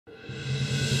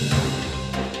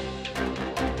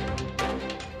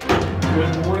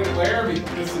Good morning, Laramie.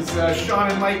 This is Sean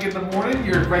and Mike in the morning,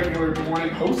 your regular morning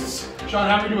hosts. Sean,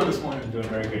 how are we doing this morning? I'm doing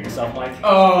very good. Yourself, Mike?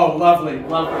 Oh, lovely,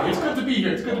 lovely. It's good to be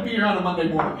here. It's good to be here on a Monday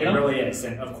morning. It really is.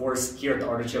 And of course, here at the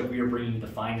Artichoke, we are bringing you the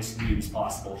finest news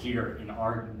possible here in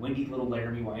our windy little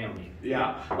Laramie, Wyoming.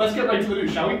 Yeah. Let's get right to the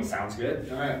news, shall we? Sounds good.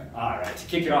 All right. All right. To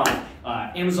kick it off,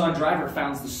 Amazon driver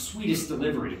found the sweetest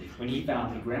delivery when he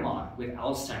found a grandma with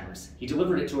Alzheimer's. He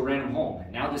delivered it to a random home.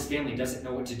 And now this family doesn't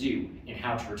know what to do and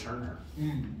how to return her.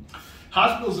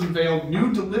 Hospitals unveiled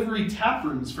new delivery tap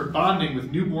rooms for bonding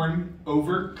with newborn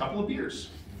over a couple of beers.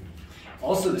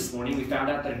 Also this morning, we found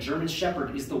out that a German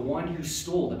Shepherd is the one who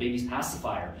stole the baby's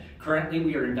pacifier. Currently,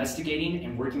 we are investigating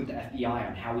and working with the FBI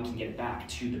on how we can get it back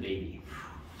to the baby.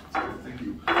 Thank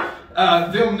you.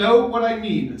 They'll know what I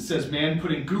mean, says man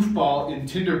putting goofball in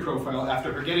Tinder profile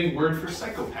after forgetting word for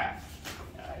psychopath.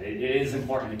 It is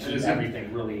important to keep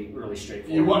everything really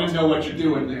straightforward. You want to know what you're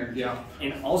doing there, yeah.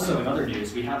 And also in other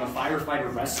news, we have a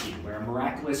firefighter rescue where a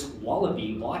miraculous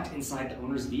wallaby locked inside the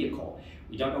owner's vehicle.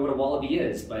 We don't know what a wallaby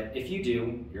is, but if you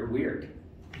do, you're weird.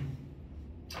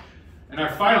 And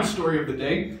our final story of the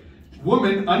day,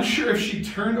 woman unsure if she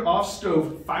turned off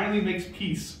stove finally makes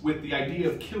peace with the idea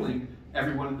of killing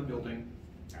everyone in the building.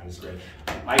 That was great.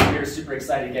 Mike, we're super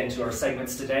excited to get into our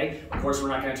segments today. Of course, we're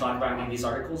not going to talk about any of these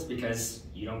articles because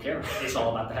you don't care. It's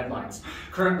all about the headlines.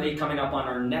 Currently, coming up on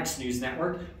our next news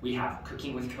network, we have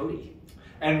Cooking with Cody.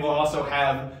 And we'll also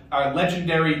have our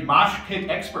legendary mosh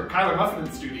pit expert, Kyler Muffin, in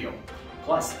the studio.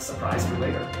 Plus, a surprise for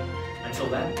later. Until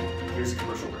then, here's a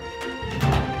commercial break.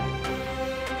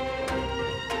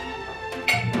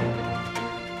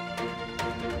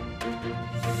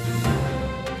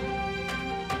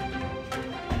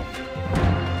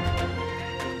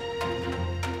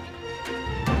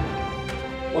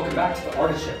 Welcome back to the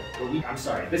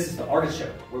Artichoke, this is the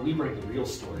Artichoke, where we bring the real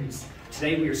stories.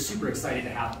 Today we are super excited to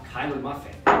have Kyler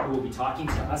Muffin, who will be talking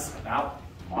to us about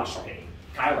mosh pitting.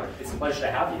 Kyler, it's a pleasure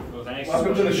to have you. Well, thanks.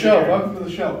 Welcome to the show. Welcome to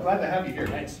the show. Glad to have you here.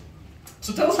 Thanks.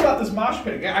 So tell us about this mosh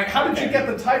pitting. How did you get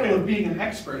the title of being an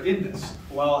expert in this?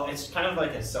 Well, it's kind of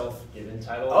like a self-given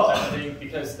title type of thing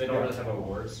because they don't really have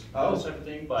awards for this type of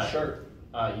thing. But sure.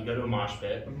 You go to a mosh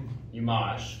pit, you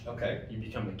mosh, Okay. you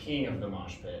become the king of the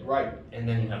mosh pit, Right. and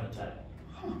then you have a title.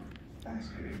 Huh.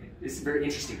 Fascinating. This is very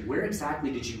interesting. Where exactly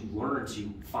did you learn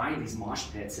to find these mosh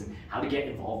pits and how to get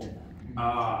involved in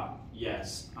them?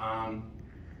 Yes.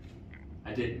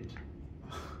 I didn't.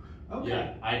 Okay.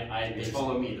 Yeah, they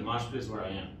follow me. The mosh pit is where I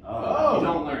am. Oh. You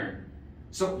don't learn.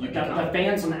 So the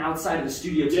fans on the outside of the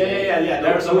studio today, Yeah.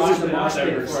 There's a mosh the pit mosh out there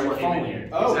pitters before who I are came in following here.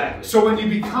 Oh, exactly. so when you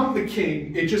become the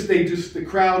king, the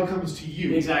crowd comes to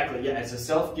you. Exactly. Yeah, it's a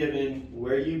self-given.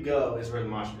 Where you go is where the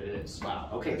mosh pit is. Wow.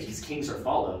 Okay, these kings are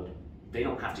followed. They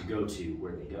don't have to go to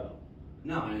where they go.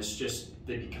 No, and it's just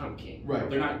they become king. Right.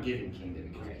 They're not given king. They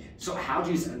become Okay. king. So how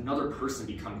does another person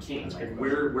become king? Like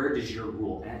where does your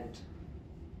rule end?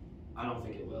 I don't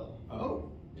think it will. Oh.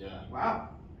 Yeah. Wow.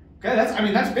 Okay,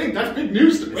 that's big. That's big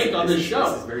news to break on this show.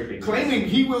 This is very big. Claiming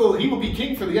he will be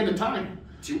king for the end of time.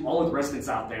 To all of the residents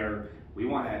out there, we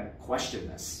want to question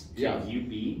this. Yeah. Can you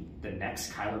be the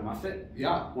next Kyler Muffin?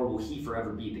 Yeah. Or will he forever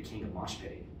be the king of mosh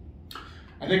pitting?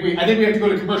 I think we have to go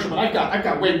to commercial, but I've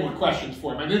got way more questions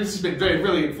for him. I mean, this has been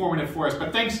really informative for us.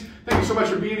 But thank you so much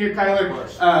for being here, Kyler. Of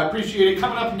course. Appreciate it.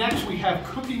 Coming up next, we have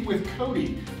Cooking with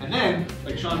Cody, and then,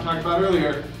 like Sean talked about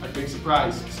earlier, a big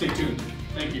surprise. Stay tuned.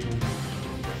 Thank you.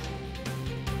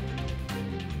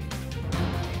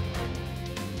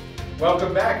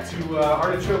 Welcome back to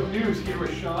Artichoke News here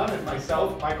with Sean and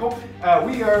myself, Michael.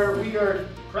 We are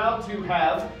proud to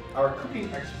have our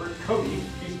cooking expert, Cody.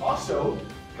 He's also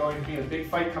going to be in a big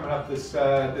fight coming up this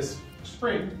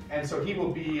spring, and so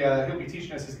he'll be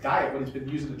teaching us his diet, what he's been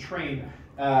using to train,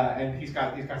 and he's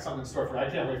got something in store for it. I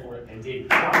can't wait for it. Indeed.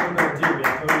 Without further ado, we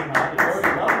have Cody and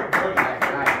Welcome, Cody.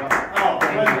 Oh,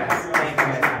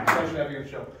 pleasure to have you on the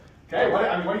show. Okay, what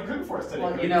are you cooking for us today?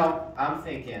 Well, Cody? I'm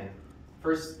thinking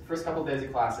first couple of days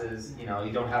of classes, you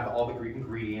don't have all the Greek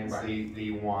ingredients that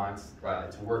you want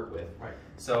to work with. Right.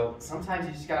 So sometimes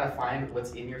you just gotta find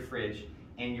what's in your fridge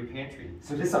and your pantry.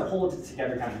 So this is a pull it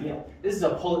together kind of meal. This is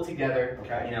a pull it together.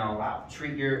 Okay. Wow.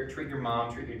 Treat your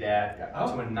mom, treat your dad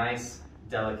to a nice,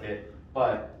 delicate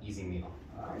but easy meal.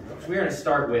 So we're gonna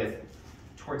start with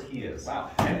tortillas. Wow.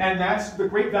 And that's the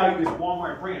great value is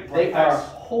Walmart brand. Right? They are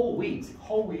whole wheat.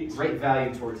 Whole wheat. Great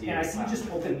value tortillas. And I see you just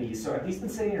opened these. So have these been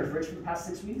sitting in your fridge for the past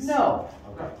 6 weeks? No.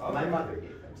 Okay. My mother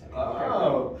gave them to me.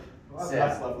 Oh. Well, Said,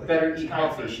 that's lovely. better It's eat kind of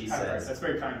healthy, her. she Kind of her. says. That's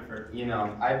very kind of her.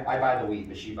 I buy the wheat,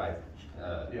 but she buys.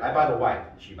 I buy the white,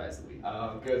 she buys the wheat.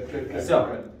 Oh, good.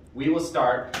 So we will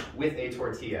start with a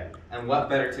tortilla, and what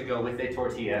better to go with a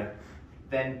tortilla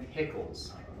then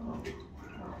pickles.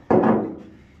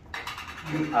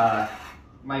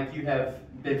 Mike, you have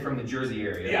been from the Jersey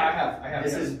area. Yeah, I have.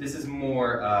 This is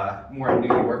more more New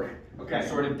York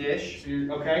sort of dish.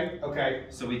 Okay.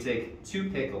 So we take 2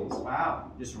 pickles.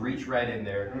 Wow. Just reach right in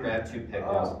there, grab 2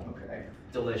 pickles. Oh, okay.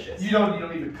 Delicious. You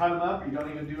don't even cut them up. You don't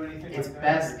even do anything. It's like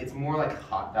best. that? It's more like a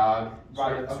hot dog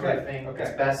sort of thing. Okay.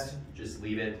 It's best just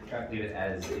leave it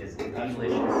as is.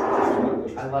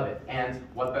 Delicious. I love it. And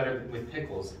what better with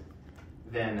pickles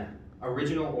than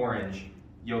original orange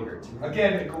yogurt?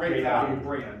 Again, a great value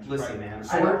brand. Listen, man.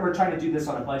 So we're trying to do this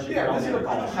on a budget. Yeah, We're all this is never a-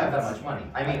 I don't have that much money.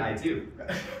 I mean, I do.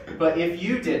 But if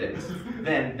you didn't,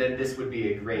 then this would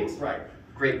be a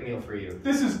great meal for you.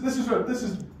 This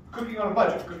is cooking on a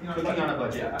budget. Cooking on a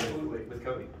budget. Yeah, absolutely. With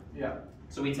Cody. Yeah.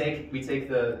 So we take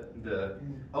the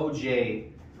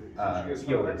OJ yogurt.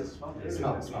 Smell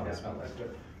it.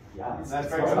 Yeah, That's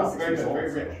very good.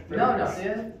 Very rich. No.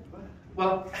 Yeah.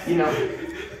 Well, you know.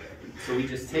 So we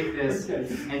just take this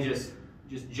and just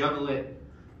juggle it,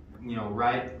 you know,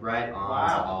 right onto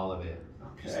all of it.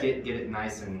 Okay. Just get it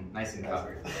nice and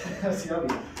covered. That's yummy.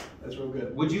 That's real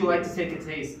good. Would you like to take a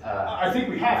taste? I think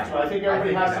we have to. I think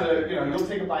everybody has to. You know, you'll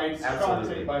take a bite. Sean will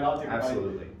take a bite. I'll take a bite.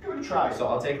 Absolutely. Give it a try. So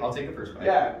I'll take the first bite.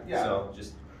 Yeah. So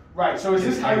just. Right. So is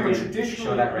Just this how you would show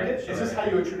traditionally that eat right. it? Show Is this that how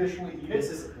right. you would traditionally eat it? This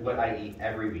is what I eat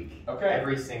every week. Okay.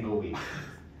 Every single week.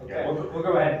 Okay. We'll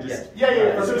go ahead and just.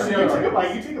 Yeah. So you take a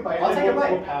bite. You take a bite. I'll and take then a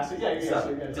bite. We'll pass it. Yeah. So,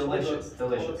 So just delicious.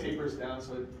 Hold the papers down.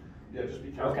 So just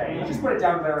be careful. Okay, you just put it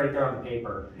down there right there on the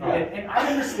paper. Yeah. And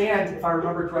I understand, if I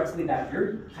remember correctly, that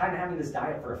you're kind of having this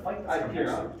diet for a fight that's coming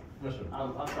up. Listen.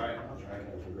 I'll try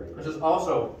it. This is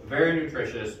also very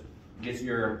nutritious. Gets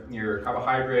your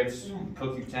carbohydrates,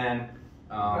 CoQ10,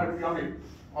 Yummy.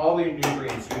 all the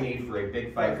nutrients you need for a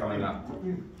big fight coming up.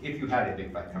 If you had a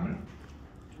big fight coming up.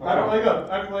 That's really good.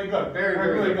 That's really good.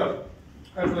 Very good.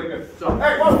 That's really good. So,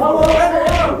 Hey, whoa! Look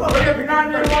at the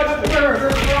non watch the mirror.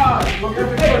 There's the garage. Look at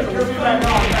the kids. We'll be back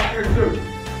on back here too.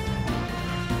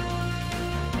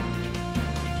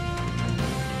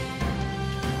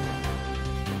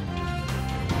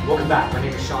 Welcome back. My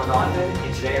name is Sean Donovan,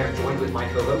 and today I'm joined with my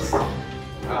co-host,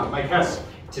 Mike Hess.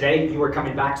 Today, you are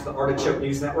coming back to the Artichoke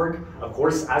News Network. Of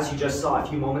course, as you just saw a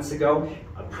few moments ago,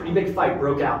 a pretty big fight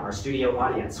broke out in our studio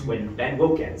audience when Ben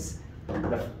Wilkins,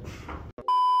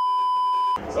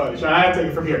 Sorry, Sean, I have to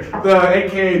take it from here.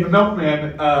 AKA the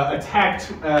Milkman,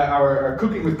 attacked our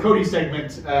Cooking with Cody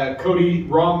segment, Cody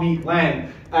Raw Meat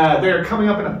Lang. They're coming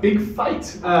up in a big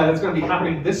fight that's going to be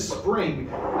happening this spring,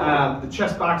 the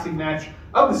chess boxing match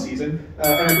of the season.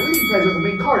 And I believe you guys are the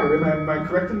main card. Am I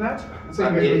correct in that?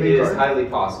 it is highly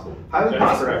possible. Highly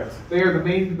possible. Correct. They are the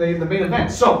main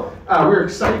event. So we're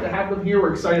excited to have them here.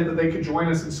 We're excited that they could join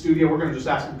us in studio. We're going to just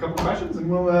ask them a couple questions and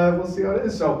we'll see how it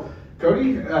is. So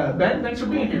Cody, Ben, thanks for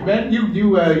being here. Ben,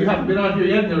 you haven't been on here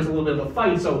yet, and there was a little bit of a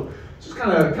fight. So just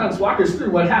kind of walk us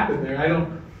through what happened there.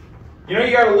 You know,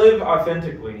 you gotta live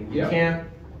authentically. You Yeah. can't,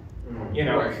 you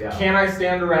know, Right, yeah. can I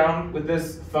stand around with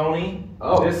this phony,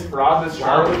 Oh. this fraud, this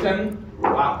charlatan,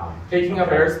 Wow. taking up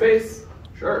airspace?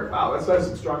 Sure. Wow. That's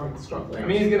some strong I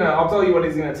mean, I'll tell you what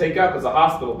he's gonna take up is a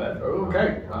hospital bed.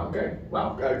 Okay. Okay.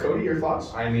 Wow. Cody, your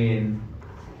thoughts? I mean,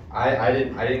 I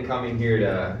didn't come in here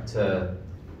to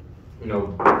you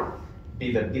know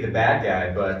be the bad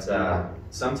guy, but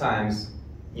sometimes,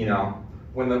 you know,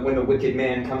 when the wicked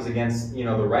man comes against, you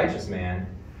know, the righteous man,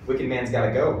 wicked man's got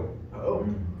to go. Oh.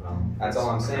 That's all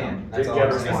I'm saying. Do That's you all have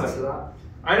I'm a response to saying. that?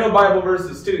 I know Bible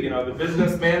verses too. You know, the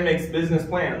businessman makes business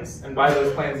plans, and by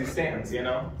those plans he stands. You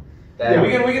know, That,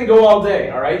 we can go all day.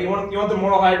 All right, you want the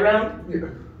moral high ground? Yeah.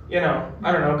 You know,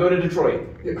 I don't know. Go to Detroit.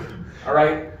 Yeah. All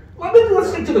right. Well, maybe let's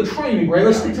stick to the training, right?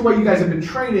 Let's stick to what you guys have been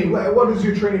training. What does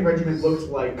your training regimen look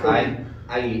like? Cody?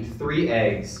 I eat 3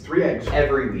 eggs 3 eggs.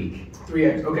 every week. 3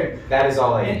 eggs. Okay. That is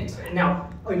all I eat. And now,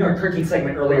 in our cooking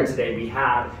segment earlier today, we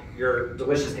had your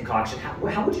delicious concoction.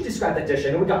 How would you describe that dish?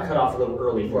 I know we got cut off a little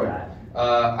early for that.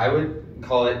 I would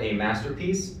call it a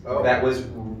masterpiece that was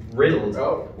riddled,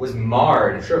 was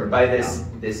marred by this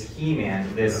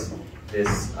He-Man, this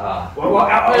Well,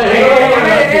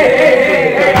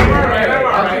 hey, I'm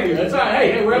all right. That's all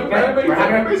right. Hey, we're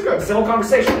having a civil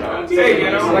conversation. Hey,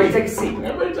 you know, So why don't you take a seat?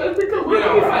 Everybody's we go. You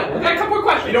know, We got a couple more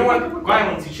questions. You don't want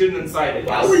violence, you shouldn't incite it.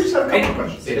 We just have a couple more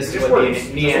questions. See, this is Just what words.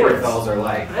 Neanderthals are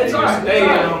like. It's all right. Hey, you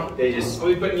know, They just. I'll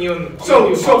be putting you in. So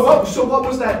what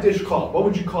was that dish called? What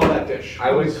would you call that dish?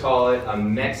 I would call it a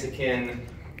Mexican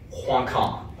Hong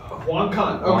Kong. Juan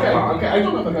Con. Okay. Juan Con. Okay. I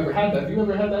don't know if I've ever had that. Have you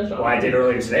ever had that, Sean? Well, I did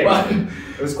earlier today.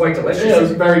 It was quite delicious. Yeah, it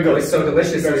was very good. It was so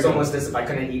delicious. Very It was good. almost as if I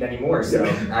couldn't eat anymore. So.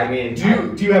 I mean,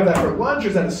 Do you have that for lunch? Or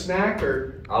is that a snack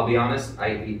or? I'll be honest,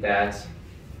 I eat that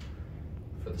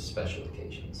for the special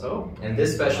occasions. Oh. And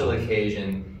this special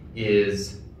occasion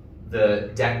is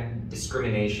the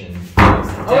discrimination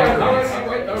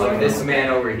of this man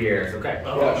over here. Okay.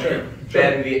 Yeah, sure.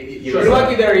 Ben, You're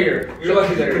lucky they're here. You're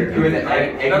lucky they're here. You were the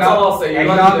That's all I'll say. You're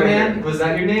lucky eggnog they're man? here. Was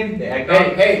that your name? The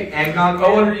eggnog? Hey, Eggnog oh,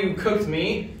 man? wonder you cooked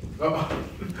me.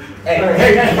 Hey, let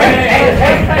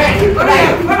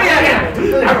me out here.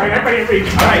 All right, everybody read.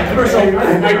 All right, commercial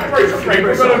break.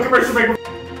 We're going to commercial break.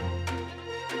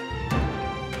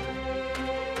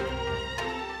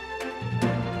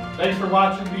 Thanks for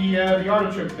watching the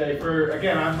artichoke today.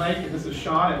 Again, I'm Mike and this is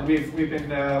Sean, and we've been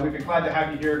glad to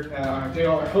have you here on our day.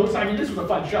 Our host. I mean, this was a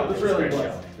fun show. This really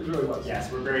was. This really was.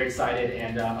 Yes, we're very excited,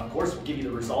 and of course, we'll give you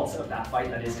the results of that fight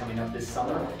that is coming up this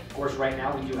summer. Of course, right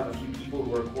now we do have a few people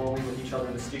who are quarreling with each other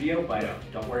in the studio, but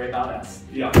don't worry about us.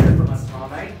 If you don't hear from us tomorrow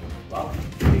night, well,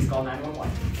 please call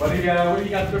 911. What do you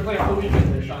got to play on the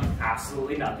weekend there, Sean?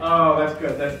 Absolutely nothing. Oh, that's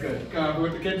good. That's good.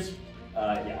 With the kids.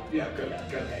 Yeah. Yeah, good. Yeah,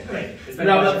 Good. okay, great. It's You're been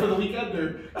a out pleasure. for the weekend,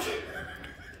 or?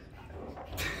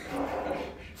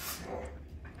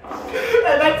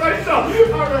 And that's our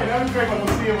show. All right, have a great one.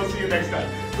 We'll see you next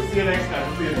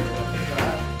time.